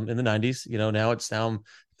in the 90s, now I'm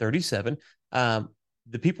 37.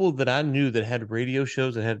 The people that I knew that had radio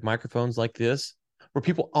shows that had microphones like this were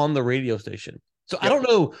people on the radio station. So I don't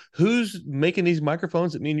know who's making these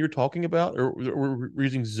microphones that me and you're talking about, or we're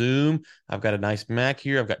using Zoom. I've got a nice Mac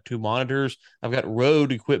here. I've got 2 monitors. I've got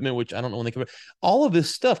Rode equipment, which I don't know when they come. All of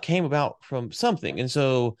this stuff came about from something. And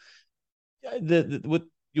so what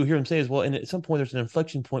you'll hear them say is, well, and at some point there's an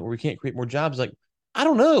inflection point where we can't create more jobs. Like, I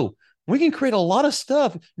don't know. We can create a lot of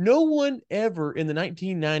stuff. No one ever in the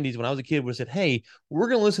 1990s when I was a kid would have said, hey, we're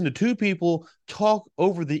going to listen to 2 people talk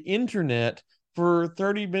over the internet for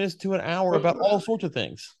 30 minutes to an hour about all sorts of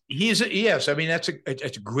things. Yes. I mean, that's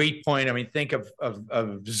a great point. I mean, think of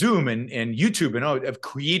Zoom and YouTube and all have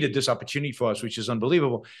created this opportunity for us, which is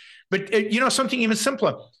unbelievable. But, something even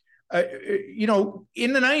simpler, in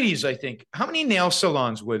the 90s, I think, how many nail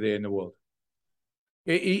salons were there in the world?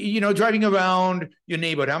 Driving around your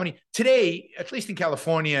neighborhood, how many? Today, at least in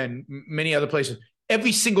California and many other places,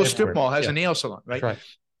 Every single strip Everywhere. mall has Yeah. a nail salon, right? That's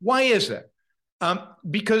right. Why is that?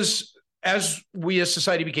 Because as we as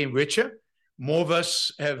society became richer, more of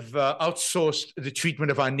us have outsourced the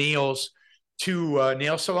treatment of our nails to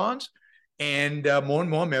nail salons. And more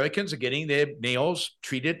Americans are getting their nails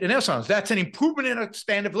treated in nail salons. That's an improvement in our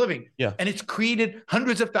standard of living. Yeah. And it's created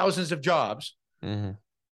hundreds of thousands of jobs Mm-hmm.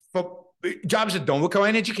 for jobs that don't require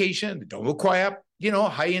an education, that don't require,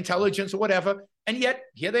 high intelligence or whatever. And yet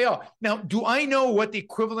here they are. Now, do I know what the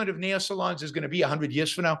equivalent of nail salons is going to be 100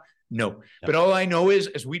 years from now? No. But all I know is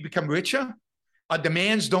as we become richer, our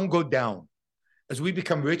demands don't go down. As we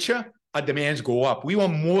become richer, our demands go up. We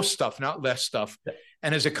want more stuff, not less stuff.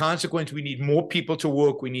 And as a consequence, we need more people to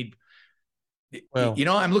work. We need,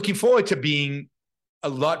 I'm looking forward to being a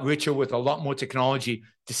lot richer with a lot more technology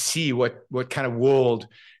to see what kind of world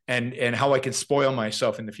and how I can spoil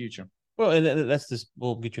myself in the future. Well, and that's this.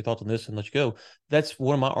 We'll get your thoughts on this and let you go. That's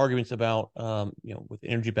one of my arguments about, with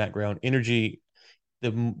energy background, energy.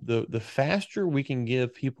 The faster we can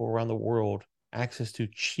give people around the world access to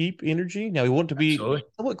cheap energy. Now we want to be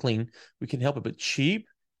somewhat clean. We can help it, but cheap.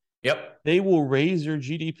 Yep. They will raise their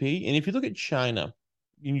GDP. And if you look at China,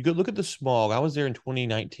 you go look at the smog. I was there in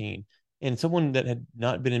 2019, and someone that had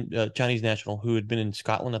not been in Chinese national who had been in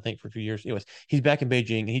Scotland, I think, for a few years. Anyways, he's back in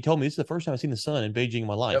Beijing, and he told me this is the first time I've seen the sun in Beijing in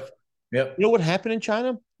my life. Yep. You know what happened in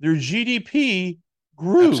China? Their GDP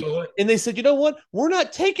grew. Absolutely. And they said, you know what? We're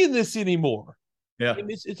not taking this anymore. Yeah.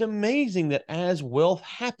 And it's amazing that as wealth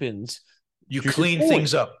happens, you clean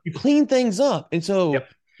things up. You clean things up. And so,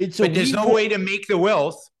 but there's no way to make the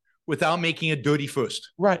wealth without making it dirty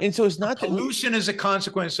first. Right. And so it's not that pollution is a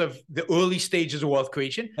consequence of the early stages of wealth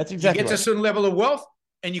creation. That's exactly You get to a certain level of wealth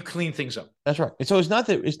and you clean things up. That's right. And so it's not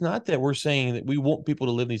that we're saying that we want people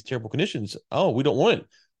to live in these terrible conditions. Oh, we don't want it.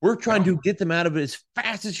 We're trying to get them out of it as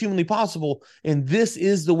fast as humanly possible, and this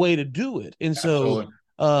is the way to do it. And so,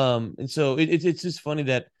 it's just funny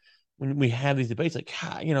that when we have these debates, like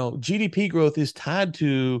GDP growth is tied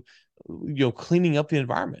to cleaning up the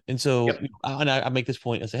environment. And so, I make this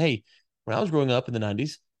point. I say, hey, when I was growing up in the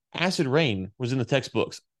 '90s, acid rain was in the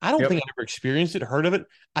textbooks. I don't think I ever experienced it, heard of it.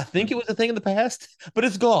 I think it was a thing in the past, but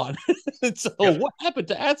it's gone. And so, what happened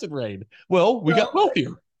to acid rain? Well, we got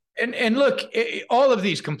wealthier. And look, all of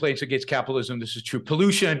these complaints against capitalism, this is true.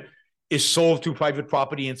 Pollution is solved through private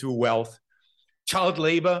property and through wealth. Child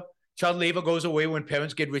labor goes away when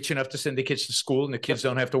parents get rich enough to send their kids to school and the kids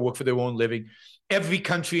don't have to work for their own living. Every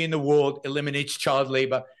country in the world eliminates child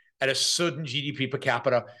labor at a certain GDP per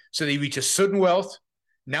capita. So they reach a certain wealth.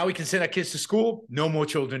 Now we can send our kids to school. No more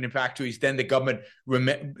children in factories. Then the government,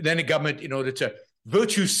 in order to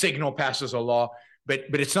virtue signal, passes a law. But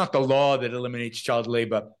it's not the law that eliminates child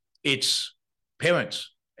labor. It's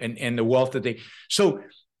parents and the wealth that they. So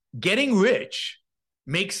getting rich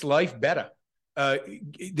makes life better.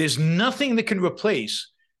 There's nothing that can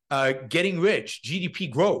replace getting rich,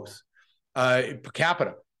 GDP growth per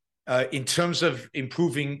capita in terms of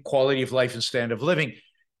improving quality of life and standard of living.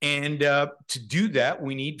 And to do that,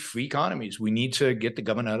 we need free economies. We need to get the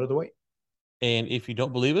government out of the way. And if you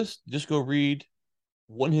don't believe us, just go read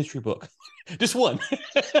one history book, just one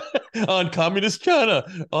on communist China,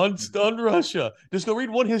 on Russia. Just go read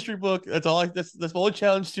one history book. That's all. That's my only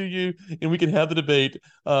challenge to you, and we can have the debate.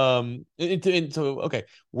 And so, okay,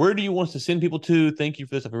 where do you want us to send people to? Thank you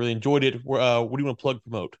for this. I've really enjoyed it. What do you want to plug,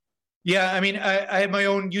 promote? Yeah, I mean, I have my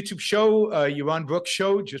own YouTube show, Yaron Brook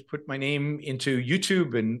Show. Just put my name into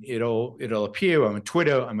YouTube and it'll appear. I'm on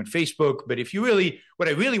Twitter, I'm on Facebook. But what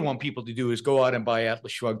I really want people to do is go out and buy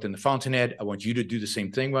Atlas Shrugged and The Fountainhead. I want you to do the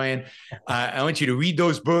same thing, Ryan. I want you to read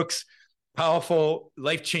those books, powerful,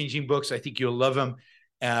 life-changing books. I think you'll love them.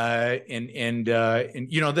 And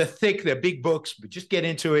they're thick, they're big books, but just get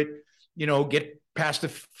into it. Get past the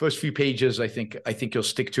first few pages. I think you'll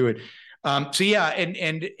stick to it.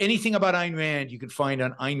 And anything about Ayn Rand, you can find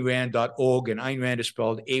on AynRand.org, and Ayn Rand is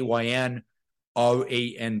spelled AYNRAND,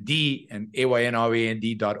 and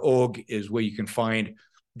AYNRAND.org is where you can find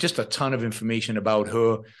just a ton of information about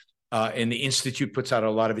her. And the Institute puts out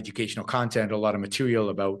a lot of educational content, a lot of material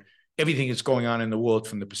about everything that's going on in the world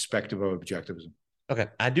from the perspective of objectivism. Okay.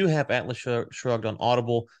 I do have Atlas Shrugged on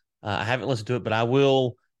Audible. I haven't listened to it, but I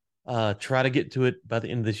will try to get to it by the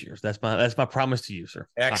end of this year. So that's my promise to you, sir.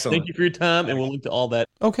 Excellent. Thank you for your time, and we'll link to all that.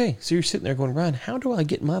 Okay, so you're sitting there going, Ryan, how do I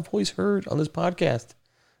get my voice heard on this podcast?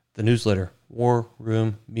 The newsletter,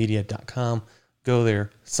 warroommedia.com. Go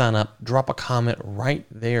there, sign up, drop a comment right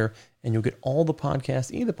there, and you'll get all the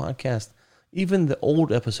podcasts, even the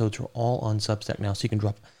old episodes are all on Substack now, so you can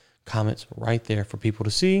drop comments right there for people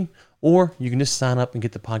to see, or you can just sign up and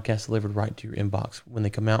get the podcast delivered right to your inbox when they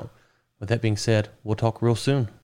come out. With that being said, we'll talk real soon.